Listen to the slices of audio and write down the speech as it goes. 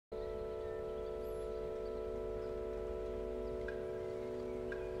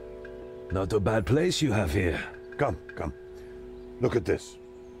Not a bad place you have here. Come, come. Look at this.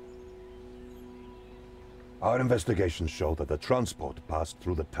 Our investigations show that the transport passed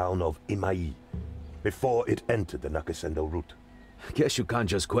through the town of Imai before it entered the Nakasendo route. Guess you can't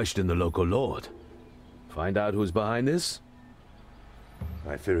just question the local lord. Find out who's behind this?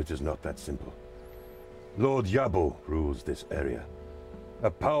 I fear it is not that simple. Lord Yabu rules this area.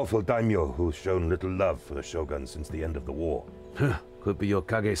 A powerful daimyo who's shown little love for the Shogun since the end of the war. Could be your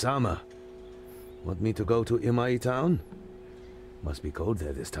Kage-sama. Want me to go to Imai town? Must be cold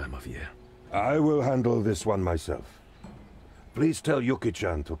there this time of year. I will handle this one myself. Please tell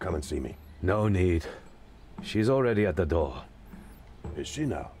Yuki-chan to come and see me. No need. She's already at the door. Is she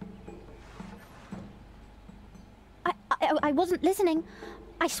now? I wasn't listening.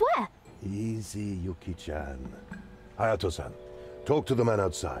 I swear. Easy, Yuki-chan. Hayato-san, talk to the man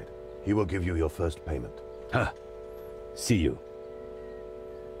outside. He will give you your first payment. Ha! See you.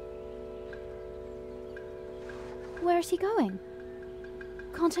 Where is he going?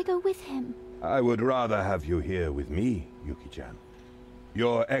 Can't I go with him? I would rather have you here with me, Yuki-chan.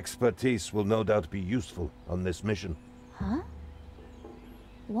 Your expertise will no doubt be useful on this mission. Huh?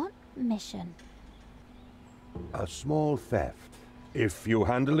 What mission? A small theft. If you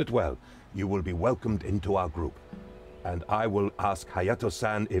handle it well, you will be welcomed into our group. And I will ask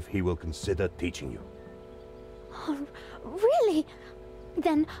Hayato-san if he will consider teaching you. Oh, really?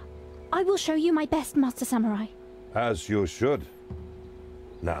 Then I will show you my best, Master Samurai. As you should.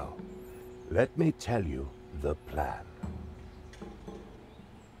 Now, let me tell you the plan.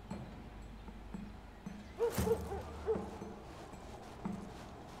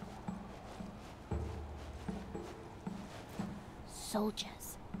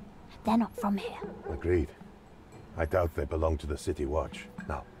 Soldiers. They're not from here. Agreed. I doubt they belong to the City Watch.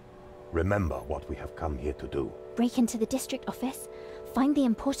 Now, remember what we have come here to do. Break into the district office, find the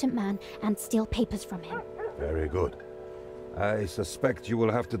important man, and steal papers from him. Very good. I suspect you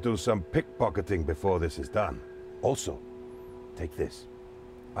will have to do some pickpocketing before this is done. Also, take this.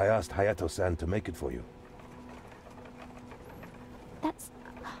 I asked Hayato-san to make it for you. That's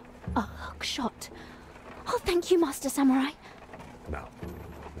a hook shot. Oh, thank you, Master Samurai. Now,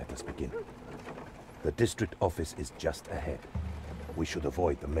 let us begin. The district office is just ahead. We should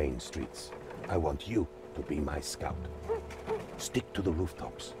avoid the main streets. I want you to be my scout. Stick to the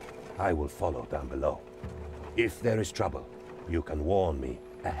rooftops. I will follow down below. If there is trouble, you can warn me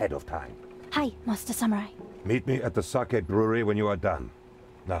ahead of time. Hi, Master Samurai. Meet me at the sake brewery when you are done.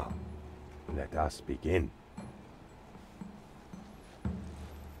 Now, let us begin.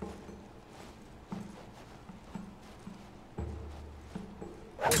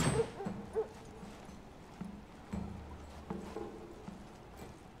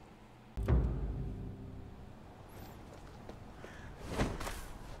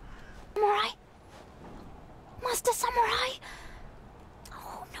 Samurai? Master Samurai?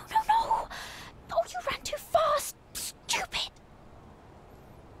 Oh, no, no, no. Oh, you ran too fast. Stupid.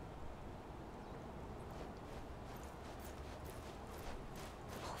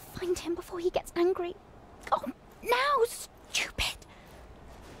 Oh, find him before he gets angry. Oh, now, stupid.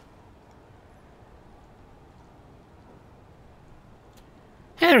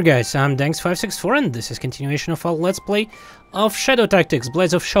 Hey there guys, I'm Danks564 and this is continuation of our Let's Play of Shadow Tactics,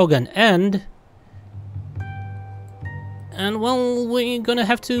 Blades of Shogun, and well, we're gonna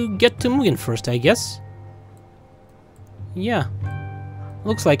have to get to Mugen first, I guess. Yeah,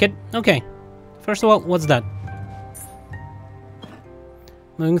 looks like it. Okay, first of all, what's that?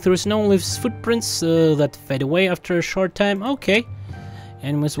 Moving through snow leaves footprints that fade away after a short time. Okay,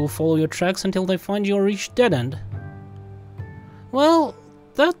 enemies will follow your tracks until they find you or reach dead end. Well,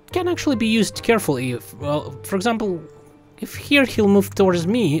 that can actually be used carefully. Well, for example, if here he'll move towards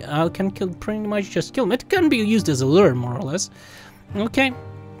me, I can pretty much just kill him. It can be used as a lure, more or less. Okay,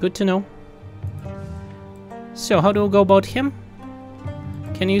 good to know. So, how do we go about him?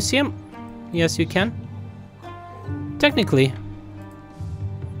 Can you see him? Yes, you can. Technically,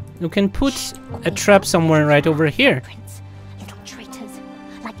 you can put a trap somewhere right over here. Little traitors,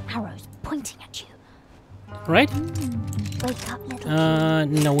 like arrows pointing at you. Right? Wake up, little.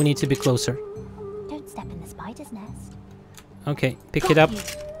 No, we need to be closer. Don't step in the spider's nest. Okay, pick it up.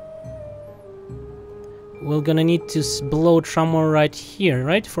 We're gonna need to blow somewhere right here,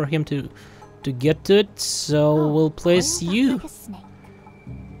 right? For him to get to it. So we'll place you like a snake.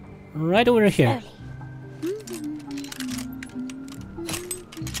 right over here.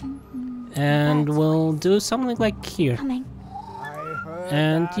 And we'll do something like here. Coming.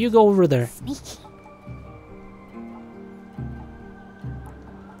 And you go over there. Sneaky.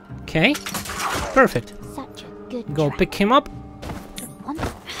 Okay, perfect. Such a good Go trap. pick him up.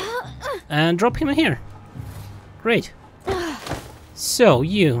 and drop him here. Great. So,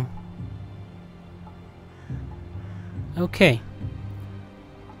 you. Okay.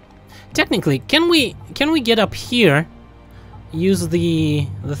 Technically, can we get up here? Use the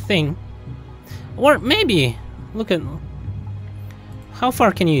thing, or maybe look at how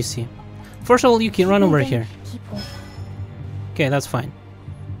far can you see? First of all, you can run over here. Okay, that's fine.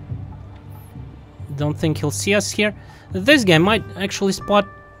 Don't think he'll see us here. This guy might actually spot.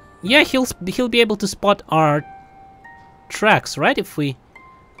 Yeah, he'll be able to spot our tracks, right? If we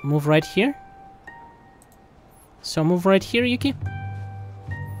move right here. So move right here, Yuki.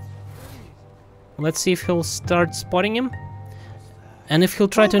 Let's see if he'll start spotting him. And if he'll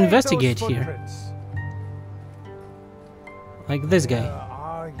try to investigate here. Like this guy.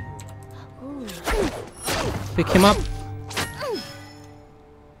 Pick him up.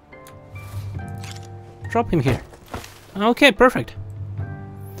 Drop him here. Okay, perfect.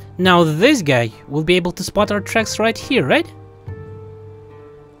 Now this guy will be able to spot our tracks right here, right?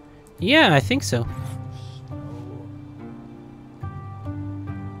 Yeah, I think so.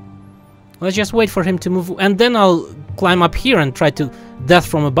 Let's just wait for him to move, and then I'll climb up here and try to death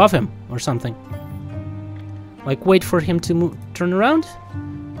from above him or something. Like wait for him to move, turn around,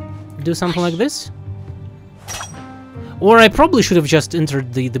 do something like this. Or I probably should have just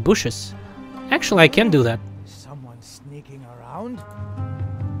entered the bushes. Actually, I can do that. Someone sneaking around?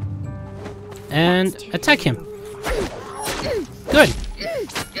 And attack him. Good.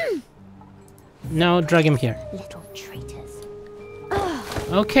 Now drag him here. Little traitors.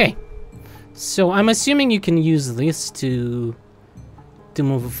 Okay. So I'm assuming you can use this to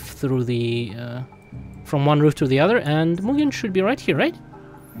move through the from one roof to the other, and Mugen should be right here, right?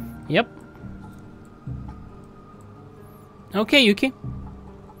 Yep. Okay, Yuki.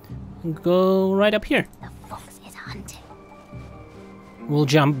 Go right up here. The fox is hunting. We'll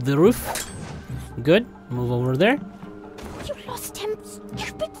jump the roof. Good. Move over there. You lost him.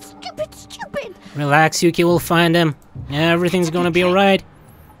 Stupid, stupid, stupid. Relax, Yuki. We'll find him. Everything's gonna be alright.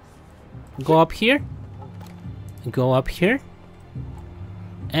 Go up here. Go up here.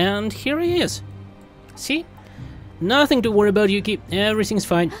 And here he is. See? Nothing to worry about, Yuki. Everything's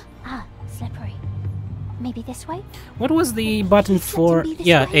fine. Ah, slippery. Maybe this way? What was the button for?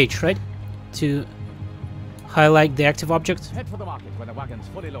 Yeah, H, right? To highlight the active object. Head for the market when the wagon's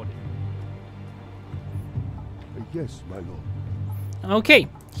fully loaded. Yes, my lord. Okay,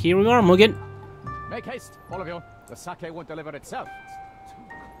 here we are, Mugen. Make haste, all of you. The sake won't deliver itself.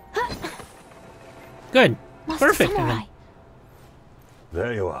 Good. Master Perfect. Samurai.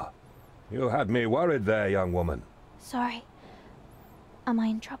 There you are. You had me worried there, young woman. Sorry. Am I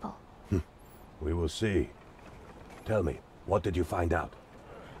in trouble? We will see. Tell me, what did you find out?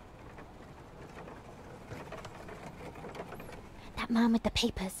 That man with the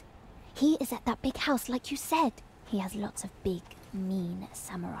papers. He is at that big house like you said. He has lots of big, mean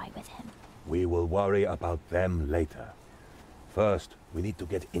samurai with him. We will worry about them later. First, we need to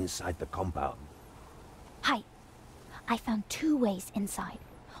get inside the compound. Hi. I found 2 ways inside.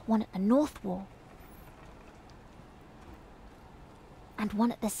 One at the north wall. And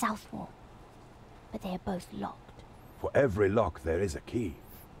one at the south wall. But they are both locked. For every lock, there is a key.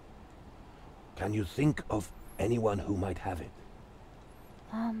 Can you think of anyone who might have it?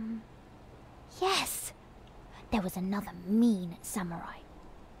 Yes. There was another mean samurai.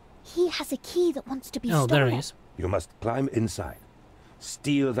 He has a key that wants to be Oh, stolen. there he is. You must climb inside,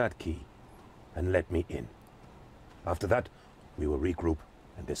 steal that key, and let me in. After that, we will regroup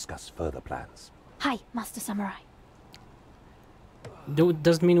and discuss further plans. Hi, Master Samurai.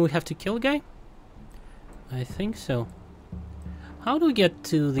 Does it mean we have to kill a guy? I think so. How do we get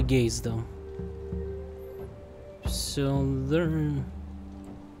to the gates, though? So there...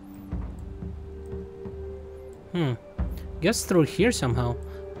 Guess through here somehow.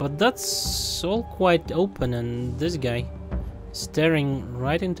 But that's all quite open, and this guy staring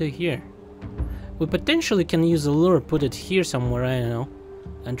right into here. We potentially can use a lure, put it here somewhere, I don't know,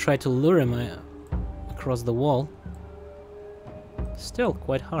 and try to lure him across the wall. Still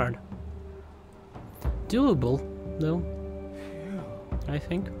quite hard. Doable, though, I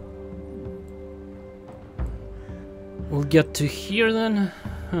think. We'll get to here then.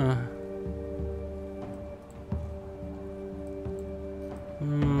 Huh.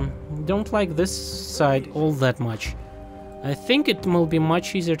 Don't like this side all that much. I think it will be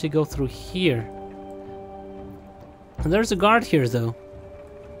much easier to go through here. There's a guard here, though.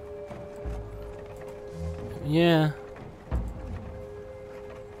 Yeah.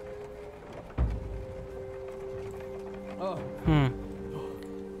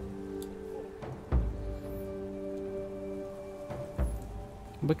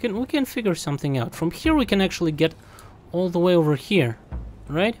 But we can figure something out. From here we can actually get all the way over here,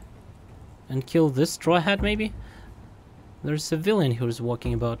 right? And kill this straw hat maybe? There's a civilian who's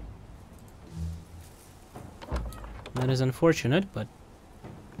walking about. That is unfortunate, but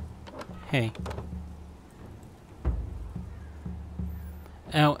hey.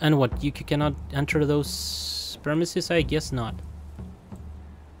 Oh, and what? You cannot enter those premises? I guess not.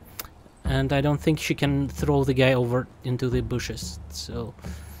 And I don't think she can throw the guy over into the bushes. So,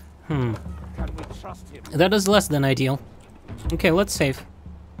 Can we trust him? that is less than ideal. Okay, let's save.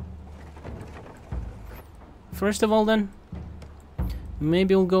 First of all, then,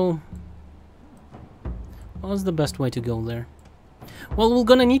 maybe we'll go. What's the best way to go there? Well, we're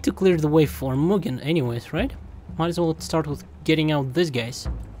gonna need to clear the way for Mugen anyways, right? Might as well start with getting out these guys.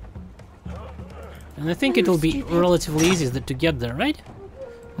 And I think it'll be relatively easy to get there, right?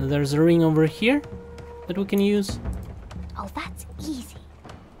 There's a ring over here that we can use Oh, that's easy.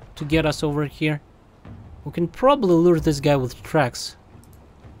 to get us over here. We can probably lure this guy with tracks.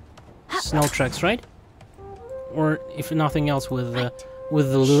 Snow tracks, right? Or if nothing else with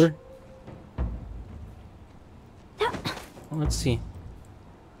the lure. Let's see.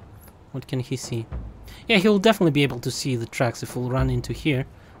 What can he see? Yeah, he'll definitely be able to see the tracks if we'll run into here.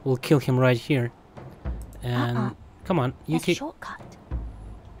 We'll kill him right here. And come on, you There's a can. shortcut.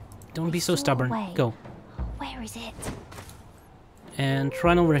 Don't be so saw a stubborn. way. Go. Where is it? And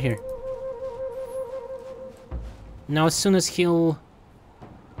run over here. Now as soon as he'll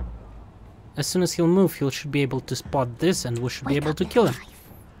move, he should be able to spot this and we should be Wake able up, to little kill him.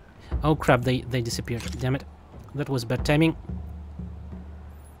 knife. Oh crap, they disappeared. Damn it. That was bad timing.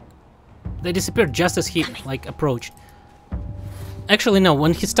 They disappeared just as he like approached. Actually no,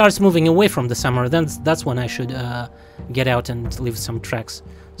 when he starts moving away from the samurai, then that's when I should get out and leave some tracks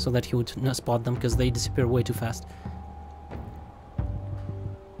so that he would not spot them because they disappear way too fast.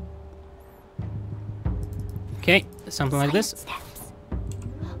 Okay, something like this. Steps.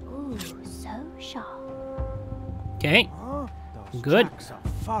 Ooh, so sharp. Okay, good.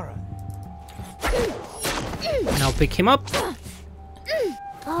 Now pick him up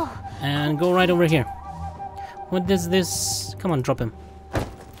and go right over here. What does this... Come on, drop him.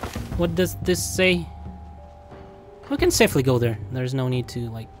 What does this say? We can safely go there. There's no need to,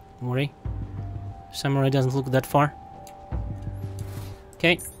 like, worry. Samurai doesn't look that far.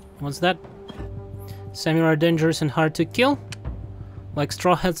 Okay, what's that? Samurai are dangerous and hard to kill. Like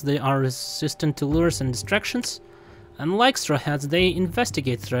Straw Hats, they are resistant to lures and distractions. And like Straw Hats, they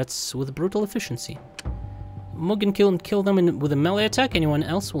investigate threats with brutal efficiency. Mugen kill them with a melee attack. Anyone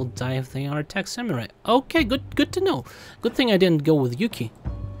else will die if they are attacked samurai. Okay, good to know. Good thing I didn't go with Yuki.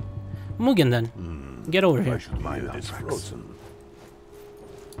 Mugen then. Get over here. I should mind this frozen.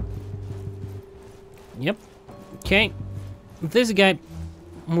 Yep. Okay. This guy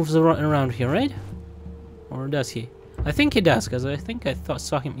moves around here, right? Or does he? I think he does, because I think I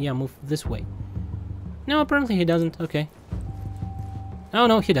saw him, yeah, move this way. No, apparently he doesn't. Okay. Oh,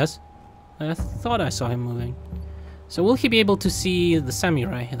 no, he does. I thought I saw him moving. So will he be able to see the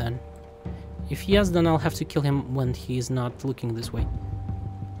samurai then? If yes, then I'll have to kill him when he is not looking this way.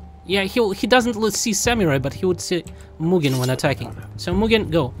 Yeah, he doesn't see samurai, but he would see Mugen when attacking. So Mugen,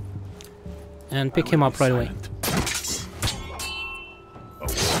 go. And pick him up right away.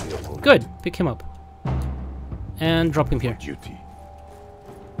 Good, pick him up. And drop him here. Duty.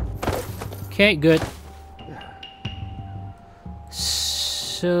 Okay, good.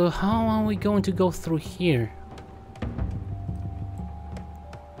 So how are we going to go through here?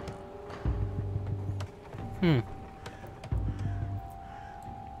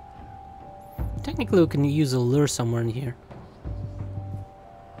 Technically we can use a lure somewhere in here.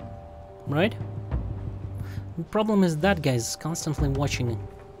 Right? The problem is that guy's constantly watching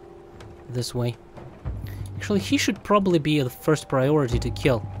this way. Actually, he should probably be the first priority to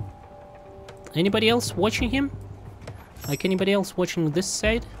kill. Anybody else watching him? Like anybody else watching this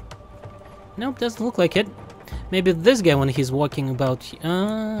side? Nope, doesn't look like it. Maybe this guy when he's walking about...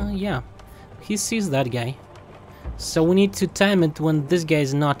 yeah. He sees that guy. So we need to time it when this guy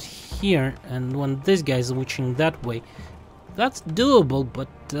is not here and when this guy is watching that way. That's doable, but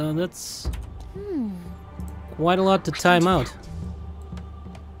that's... quite a lot to time out.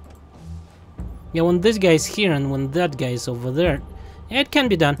 Yeah, when this guy is here and when that guy is over there. Yeah, it can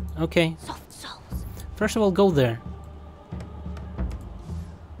be done. Okay. Soft souls. First of all, go there.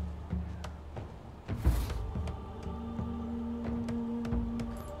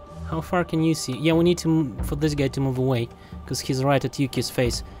 How far can you see? Yeah, we need to for this guy to move away, because he's right at Yuki's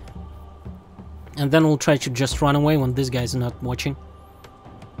face. And then we'll try to just run away when this guy's not watching.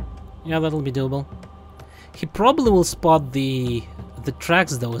 Yeah, that'll be doable. He probably will spot the the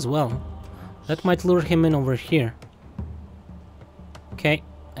tracks though as well. That might lure him in over here. Okay,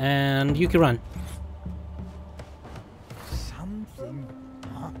 and Yuki run. Something?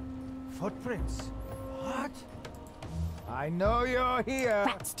 Huh? Footprints? What? I know you're here.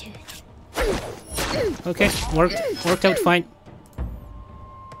 Rat's tooth. Okay, worked out fine.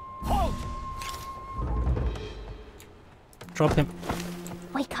 Halt! Drop him.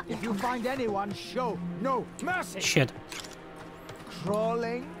 Wake up, If little you find anyone, show no mercy. Shit.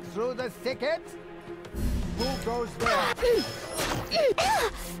 Crawling through the thicket? Who goes there?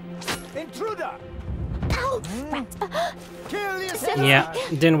 Intruder! Ow! Rat. Kill yourself! Yeah,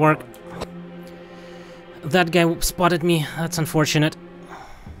 didn't work. That guy spotted me. That's unfortunate.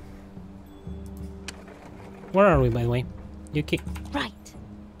 Where are we, by the way? Yuki. Right.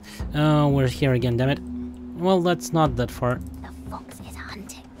 Oh, we're here again, damn it. Well, that's not that far. The fox is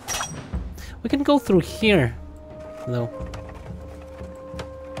hunting. We can go through here, though.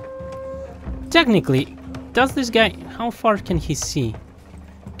 Technically, does this guy... How far can he see?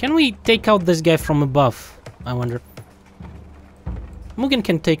 Can we take out this guy from above? I wonder. Mugen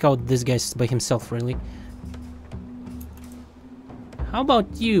can take out this guy by himself, really. How about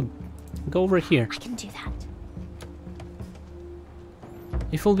you? Go over here. I can do that.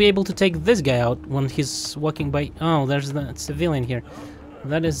 If we'll be able to take this guy out when he's walking by... Oh, there's the civilian here.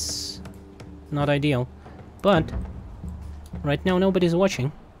 That is not ideal. But right now nobody's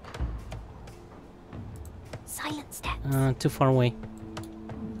watching. Silent steps. Too far away.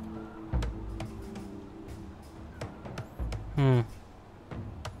 We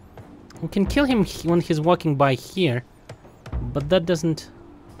can kill him when he's walking by here. But that doesn't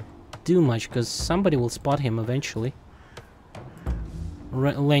do much, because somebody will spot him eventually.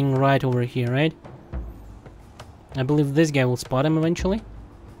 Laying right over here, right? I believe this guy will spot him eventually.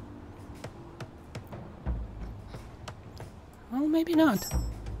 Well, maybe not.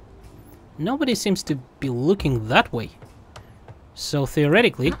 Nobody seems to be looking that way. So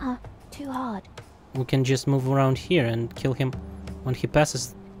theoretically, Too hard. we can just move around here and kill him when he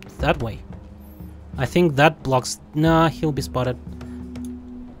passes that way. I think that blocks... Nah, he'll be spotted.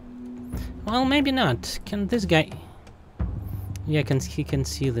 Well, maybe not. Can this guy... Yeah, he can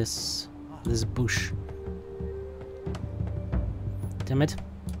see this bush. Damn it.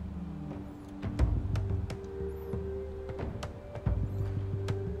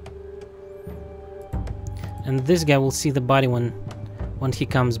 And this guy will see the body when he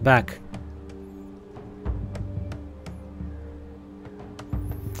comes back.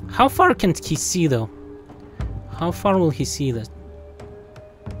 How far can he see though? How far will he see that?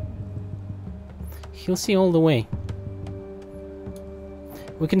 He'll see all the way.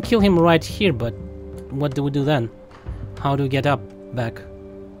 We can kill him right here, but what do we do then? How do we get up back?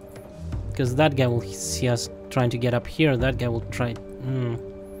 Because that guy will see us trying to get up here. That guy will try...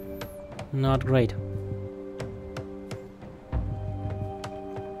 not great.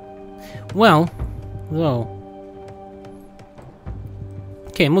 Well, though.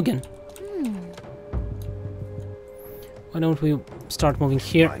 Okay, Mugen. Why don't we start moving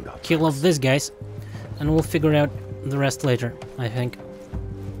here, kill off these guys, and we'll figure out the rest later, I think.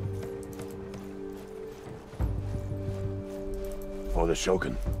 For the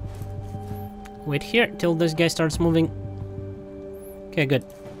Shogun. Wait here till this guy starts moving. Okay, good.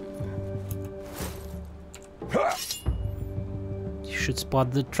 You should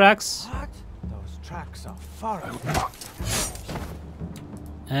spot the tracks. What? Those tracks are far away.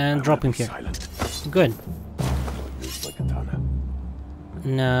 And drop him here. Silent. Good. Use my katana.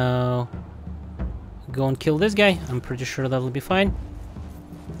 Now... go and kill this guy. I'm pretty sure that'll be fine.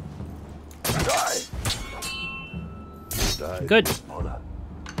 Die. Good. with honor.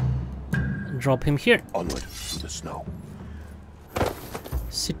 Drop him here. Onward through the snow.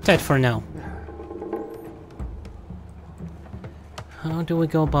 Sit tight for now. How do we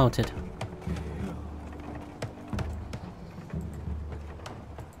go about it?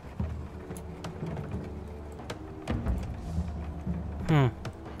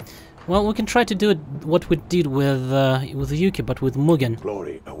 Well, we can try to do it what we did with Yuki, but with Mugen,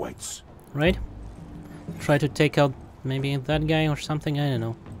 Glory awaits. right? Try to take out maybe that guy or something. I don't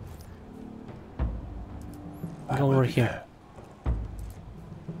know. I Go will over be here. there.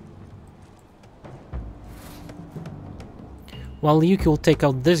 While Yuki will take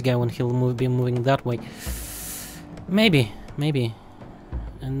out this guy when he'll be moving that way. Maybe.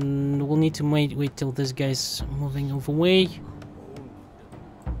 And we'll need to wait till this guy's moving away.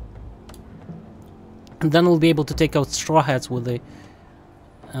 And then we'll be able to take out Straw Hats with the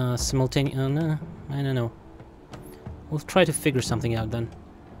simultaneous... no, I don't know. We'll try to figure something out then.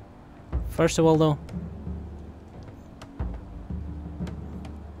 First of all, though...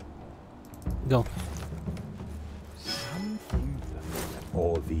 Go. Something.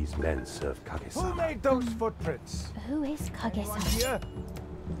 All these men serve Who Kage-sama. made those footprints? Who is Anyone Kage-sama? here?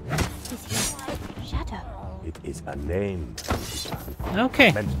 Is he Shadow? It is a name, Yukika,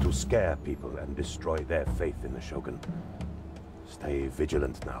 Okay. meant to scare people and destroy their faith in the Shogun. Stay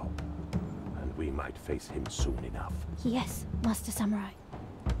vigilant now, and we might face him soon enough. Yes, Master Samurai.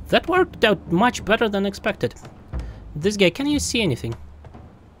 That worked out much better than expected. This guy, can you see anything?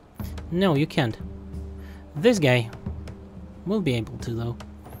 No, you can't. This guy will be able to, though.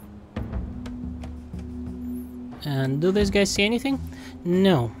 And do these guys see anything?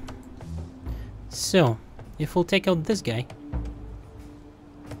 No. So, if we'll take out this guy,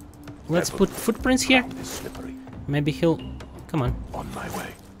 let's put footprints here. Ground is slippery. Maybe he'll... Come on. On my way.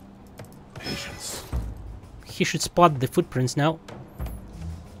 Patience. He should spot the footprints now.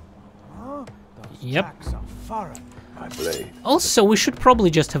 Huh? Those Yep. tracks are foreign. My blade. Also, we should probably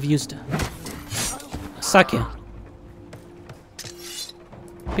just have used Sake.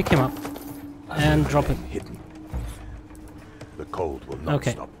 Pick him up and drop him. Hidden. The cold will not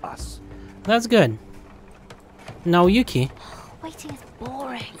Okay. stop us. That's good. Now Yuki. Waiting is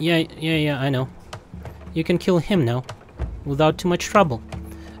boring. Yeah, I know. You can kill him now, without too much trouble.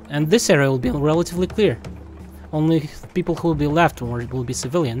 And this area will be relatively clear. Only people who will be left will be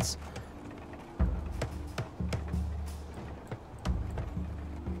civilians.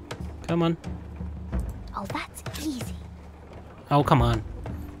 Come on. Oh, that's easy. Oh, come on.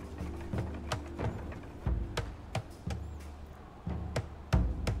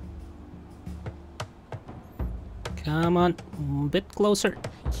 Come on, a bit closer.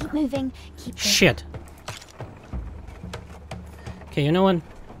 Keep moving. Keep moving. Shit. Okay, you know what?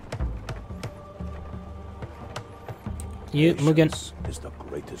 You, Mugen, Patience is the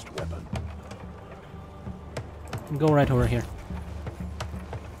greatest weapon. go right over here.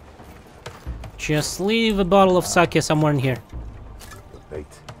 Just leave a bottle of sake somewhere in here. The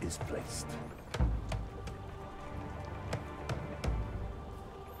bait is placed.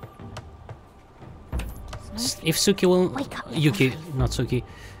 If Suki will... Wake up, Yuki, not Suki.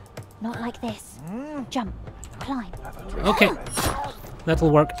 Not like this. Jump. Climb. Okay.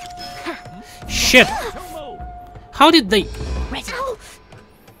 That'll work. Shit! How did they... Ready.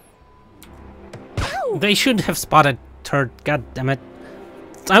 They should have spotted her, god damn it.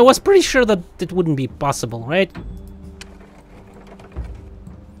 I was pretty sure that it wouldn't be possible, right?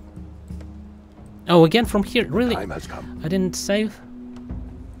 Oh, again from here, really? Time has come. I didn't save?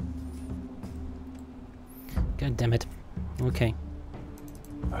 God damn it. Okay.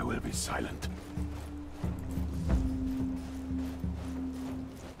 I will be silent.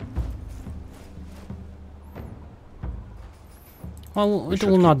 Well, it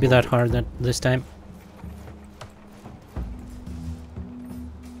will not be that hard this time.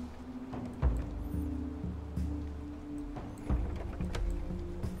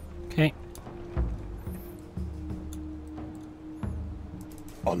 Okay.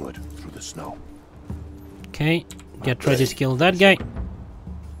 Onward through the snow. Okay. Get ready to kill that guy.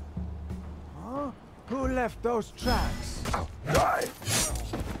 Huh? Who left those tracks? Die!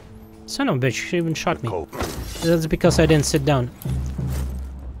 Son of a bitch, she even shot me. Cold. That's because I didn't sit down.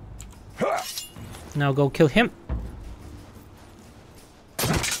 Now go kill him. A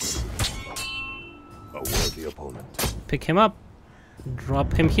worthy opponent. Pick him up.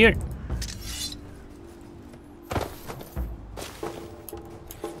 Drop him here.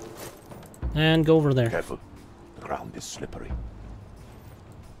 And go over there. Careful. The ground is slippery.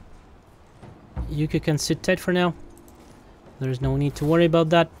 Yuki can sit tight for now. There's no need to worry about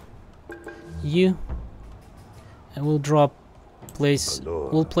that. You. And we'll drop.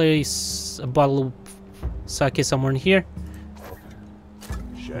 We'll place a bottle of sake somewhere in here.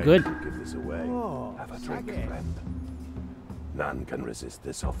 Shame Good. to give this away. Oh, Have a drink, sake. friend. None can resist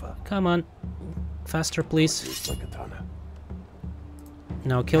this offer. Come on. Faster, please. Use my katana.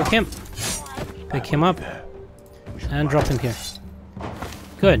 Now kill him. Pick him up. There. We should And ride. drop him here.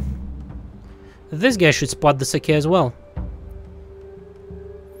 Good. This guy should spot the sake as well.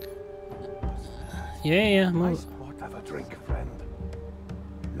 Yeah, move. Have a drink, friend.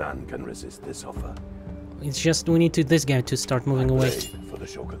 None can resist this offer. It's just we need this guy to start moving away. Blade for the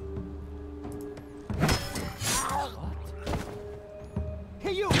Shogun.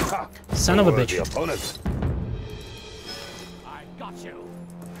 Hey, you! Son of a Worthy bitch. opponent. I got you.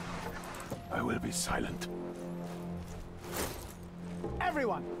 I will be silent.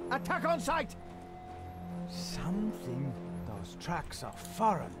 Everyone, attack on sight! Something. Those tracks are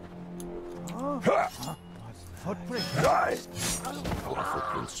foreign. Huh? What's the footprint? Die! Our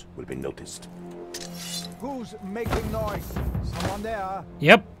footprints will be noticed. Who's making noise? Someone there?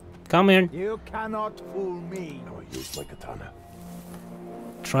 Yep. Come here. You cannot fool me. Now I use my katana.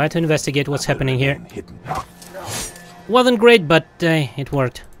 Try to investigate what's happening here. Remain hidden. Wasn't great, but it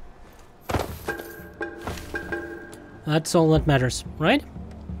worked. That's all that matters, right?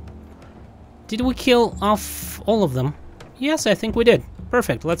 Did we kill off all of them? Yes, I think we did.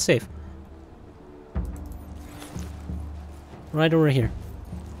 Perfect, let's save. Right over here.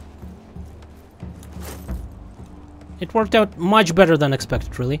 It worked out much better than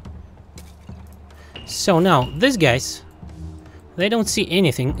expected, really. So now, these guys, they don't see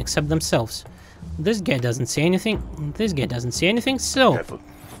anything except themselves. This guy doesn't see anything, this guy doesn't see anything, so Careful.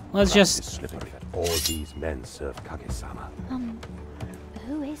 let's Ground is just... slippery. All these men serve Kage-sama.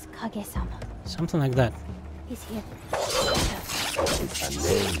 Who is Kage-sama? something like that. Is he a... It's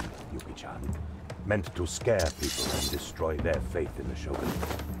a name, Yuki-chan. Meant to scare people and destroy their faith in the Shogun.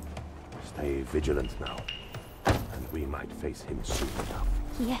 Stay vigilant now, and we might face him soon enough.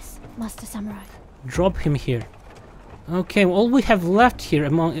 Yes, Master Samurai. Drop him here. Okay, all we have left here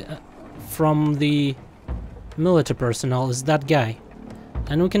among from the military personnel is that guy.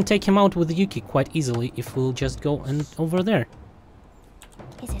 And we can take him out with Yuki quite easily if we'll just go and over there.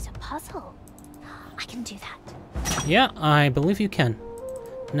 Is it a puzzle? I can do that. Yeah, I believe you can.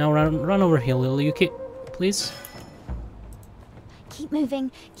 Now run over here, little Yuki, please. Keep moving,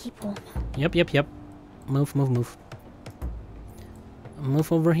 keep warm. Yep. Move.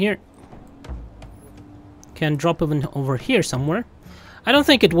 Move over here. Can drop even over here somewhere. I don't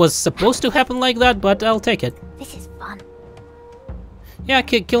think it was supposed to happen like that, but I'll take it. This is fun. Yeah,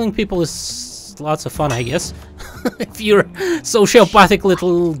 killing people is lots of fun, I guess. If you're a sociopathic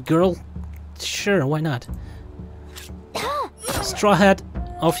little girl, sure, why not? Straw Hat,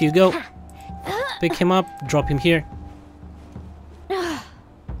 off you go. Pick him up, drop him here.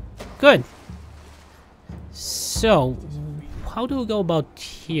 Good. So, how do we go about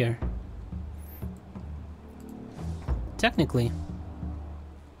here? Technically.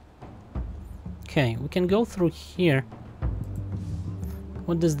 Okay, we can go through here.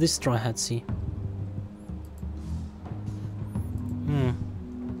 What does this straw hat see?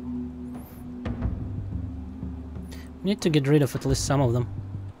 We need to get rid of at least some of them.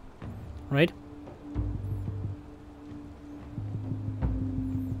 Right?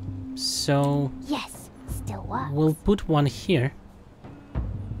 So... Yes, still works. we'll put one here.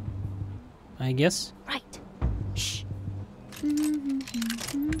 I guess. Right. Shh. Don't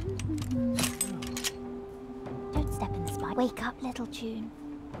step in the spike. Wake up, little June.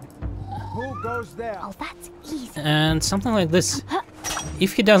 Who goes there? Oh, that's easy. And something like this.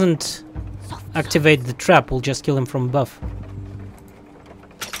 If he doesn't activate the trap, we'll just kill him from above.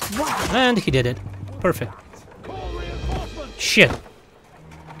 And he did it. Perfect. Shit.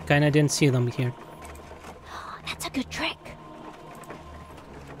 Kinda didn't see them here. That's a good trick.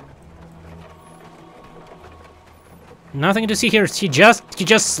 Nothing to see here. He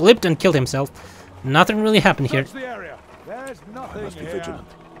just slipped and killed himself. Nothing really happened here. Search the area. There's nothing Must be here. vigilant.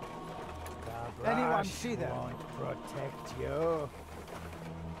 Anyone see them? Won't protect you.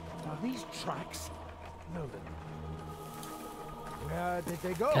 Are these tracks? No. Where did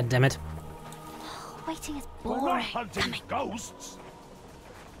they go? God damn it. Waiting is We're not boring. hunting ghosts.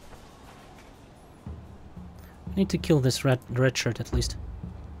 Need to kill this red shirt at least.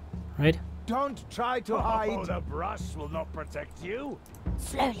 Right? Don't try to hide. Oh, the brush will not protect you.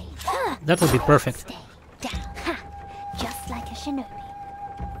 Slowly. That would be perfect. Stay down. Ha. Just like a shinobi.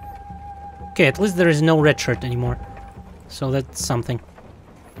 Okay, at least there is no red shirt anymore. So that's something.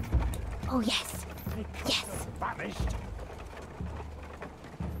 Oh, yes. Yes. Vanished.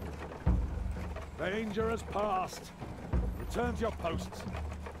 Danger has passed. Return to your posts.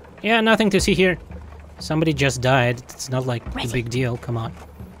 Yeah, nothing to see here. Somebody just died. It's not like a big deal. Come on.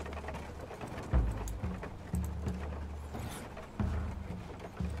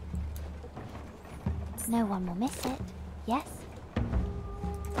 No one will miss it. Yes?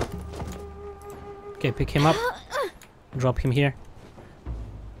 Okay, pick him up. Drop him here.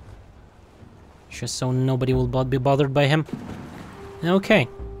 Just so nobody will be bothered by him. Okay.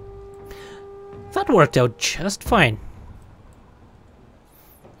 That worked out just fine.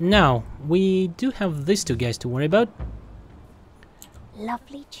 Now, we do have these two guys to worry about.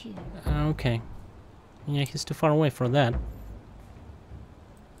 Lovely tune. Okay. Yeah, he's too far away for that.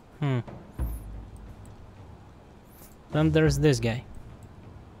 Then there's this guy.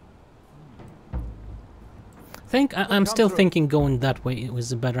 I'm still thinking going that way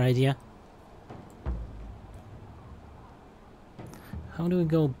was a better idea. How do we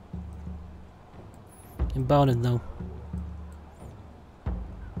go about it though?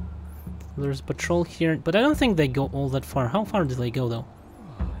 There's patrol here, but I don't think they go all that far. How far do they go though?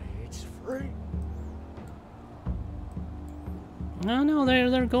 No, no,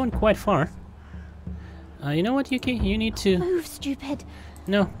 they're going quite far. You know what, Yuki? You need to... Move, stupid.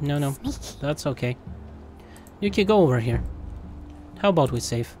 No. Sneaky. That's okay. Yuki, go over here. How about we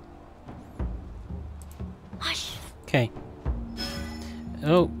save? Hush. Okay.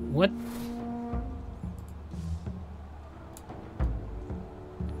 Oh, what?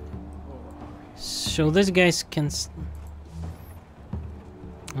 So these guys can...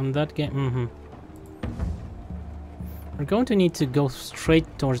 And that guy... We're going to need to go straight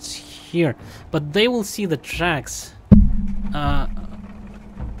towards here. But they will see the tracks.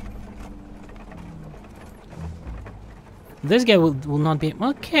 This guy will not be...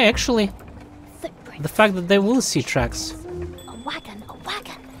 Okay, actually... Footprints. The fact that they will see tracks. A wagon, a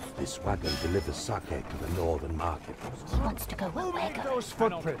wagon. This wagon delivers sake to the northern market. He wants to go where Who we're made going. those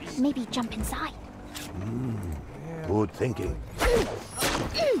footprints? Maybe jump inside. Good thinking.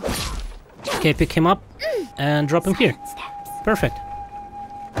 Okay, pick him up and drop him here. Steps. Perfect.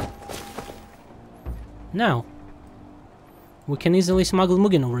 Now, we can easily smuggle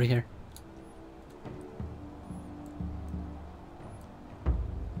Mugen over here.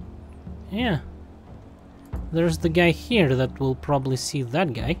 Yeah. There's the guy here that will probably see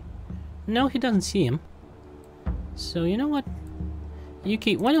that guy. No, he doesn't see him. So, you know what?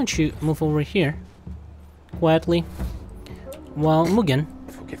 Yuki, why don't you move over here? Quietly. While Mugen...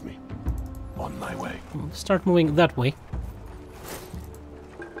 Forgive me. On my way. Start moving that way.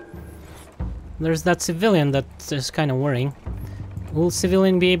 There's that civilian that is kind of worrying. Will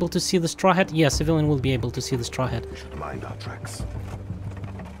civilian be able to see the straw hat? Yeah, civilian will be able to see the straw hat. We should mind our tracks.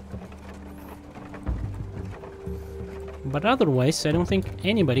 But otherwise, I don't think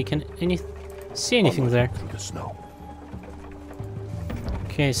anybody can see anything Onward there. Through the snow.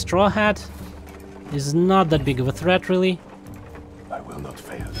 Okay, straw hat is not that big of a threat, really. I will not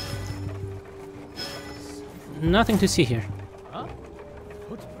fail. Nothing to see here.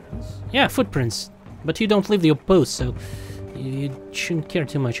 Footprints? Yeah, footprints. But you don't leave the outpost, so you shouldn't care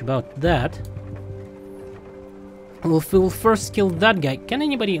too much about that. We'll first kill that guy. Can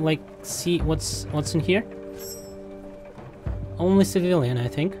anybody, like, see what's in here? Only civilian, I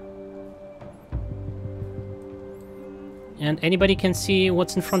think. And anybody can see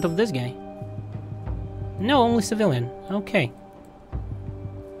what's in front of this guy? No, only civilian. Okay.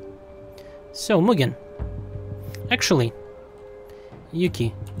 So, Mugen. Actually,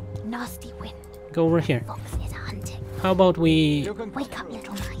 Yuki, Nasty wind. go over here. Fox is hunting. How about we Wake up,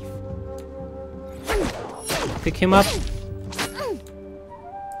 little knife. pick him up?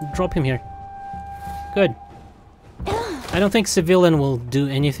 Drop him here. Good. I don't think civilian will do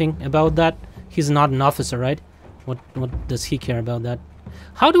anything about that. He's not an officer, right? What does he care about that?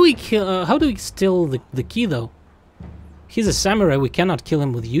 How do we kill? How do we steal the key though? He's a samurai. We cannot kill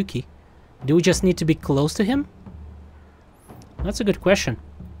him with Yuki. Do we just need to be close to him? That's a good question.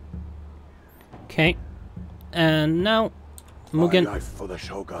 Okay, and now My Mugen life for the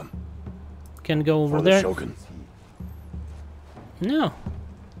Shogun. can go over For the there. Shogun. No,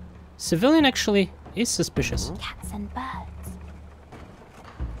 civilian actually is suspicious. Cats and birds.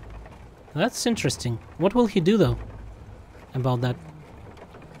 That's interesting. What will he do though about that?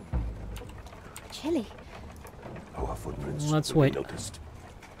 Chilly. Our footprints Let's will be wait. noticed.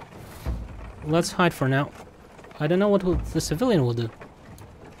 Let's hide for now. I don't know what the civilian will do.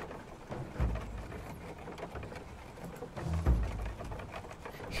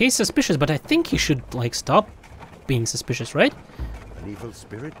 He's suspicious, but I think he should, like, stop being suspicious, right? An evil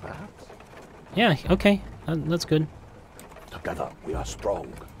spirit, perhaps? Yeah, okay. That's good. Together we are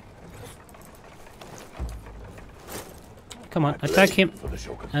strong. Come on, attack him For the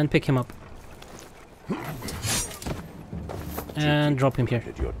Shogun. and pick him up. And drop him here.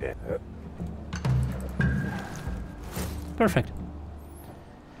 Did your death. Perfect.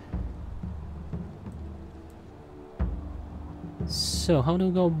 So, how do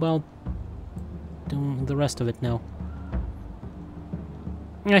we go about doing the rest of it now?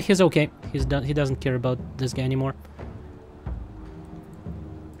 Yeah, he's okay. He doesn't care about this guy anymore.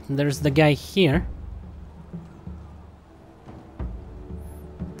 There's the guy here,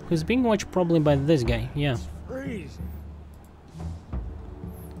 who's being watched probably by this guy. Yeah. Freezing.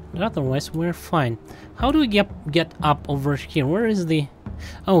 But otherwise, we're fine. How do we get up over here? Where is the...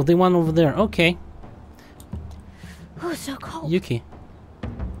 Oh, the one over there. Okay. Oh, so cold. Yuki.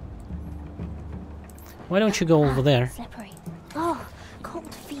 Why don't you go over there? Slippery. Oh,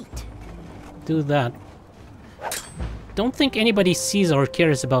 cold feet. Do that. Don't think anybody sees or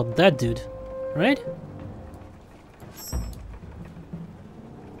cares about that dude, right?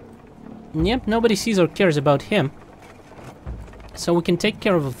 Yep, nobody sees or cares about him. So we can take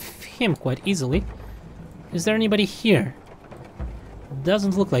care of him quite easily. Is there anybody here?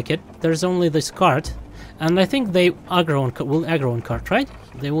 Doesn't look like it. There's only this cart. And I think they will aggro on cart, right?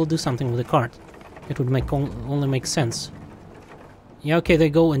 They will do something with the cart. It would only make sense. Yeah, okay, they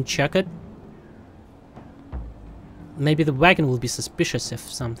go and check it. Maybe the wagon will be suspicious if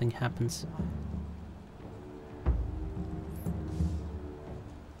something happens.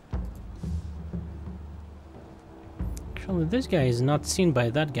 Actually, this guy is not seen by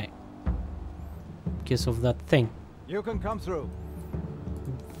that guy. Because of that thing. You can come through.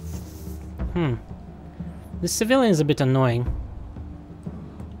 The civilian is a bit annoying.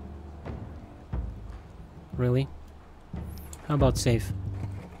 Really? How about save?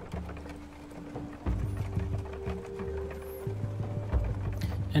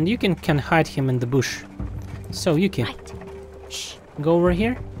 And you can hide him in the bush. So you can go over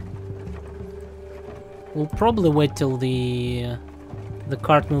here. We'll probably wait till the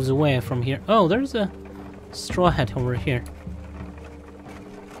cart moves away from here. Oh, there's a straw hat over here.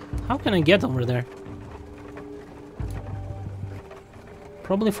 How can I get over there?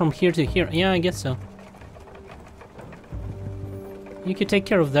 Probably from here to here. Yeah, I guess so. You could take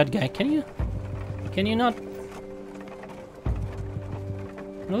care of that guy. Can you? Can you not?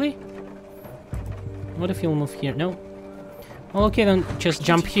 Really? What if he'll move here? No. Well, okay, then just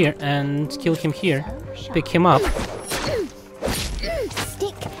jump here and kill him here. Pick him up.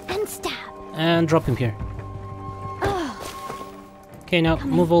 Stick and stab. And drop him here. Okay, now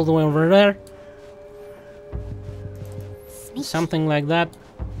move all the way over there. Sneak. Something like that.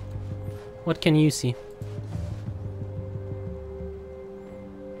 What can you see?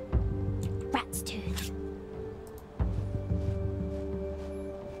 Rat's tooth.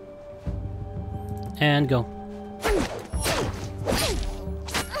 And go.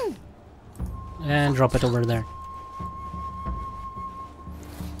 And drop it over there.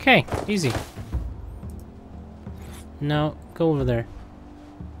 Okay, easy. Now go over there.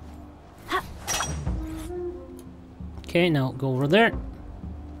 Okay, now go over there.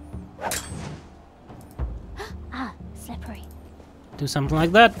 Ah, slippery. Do something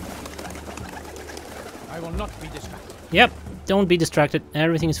like that. I will not be distracted. Yep, don't be distracted.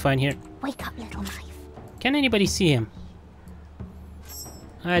 Everything is fine here. Wake up, little knife. Can anybody see him?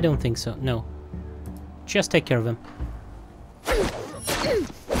 I don't think so, no. Just take care of him.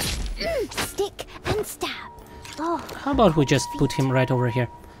 Stick and stab. Oh, How about we just put him right over here?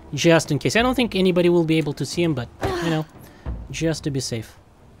 Just in case. I don't think anybody will be able to see him, but, you know, just to be safe.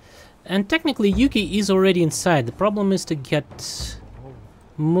 And technically, Yuki is already inside. The problem is to get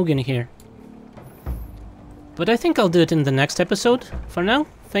Mugen here. But I think I'll do it in the next episode. For now,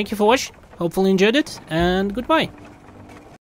 thank you for watching. Hopefully you enjoyed it, and goodbye.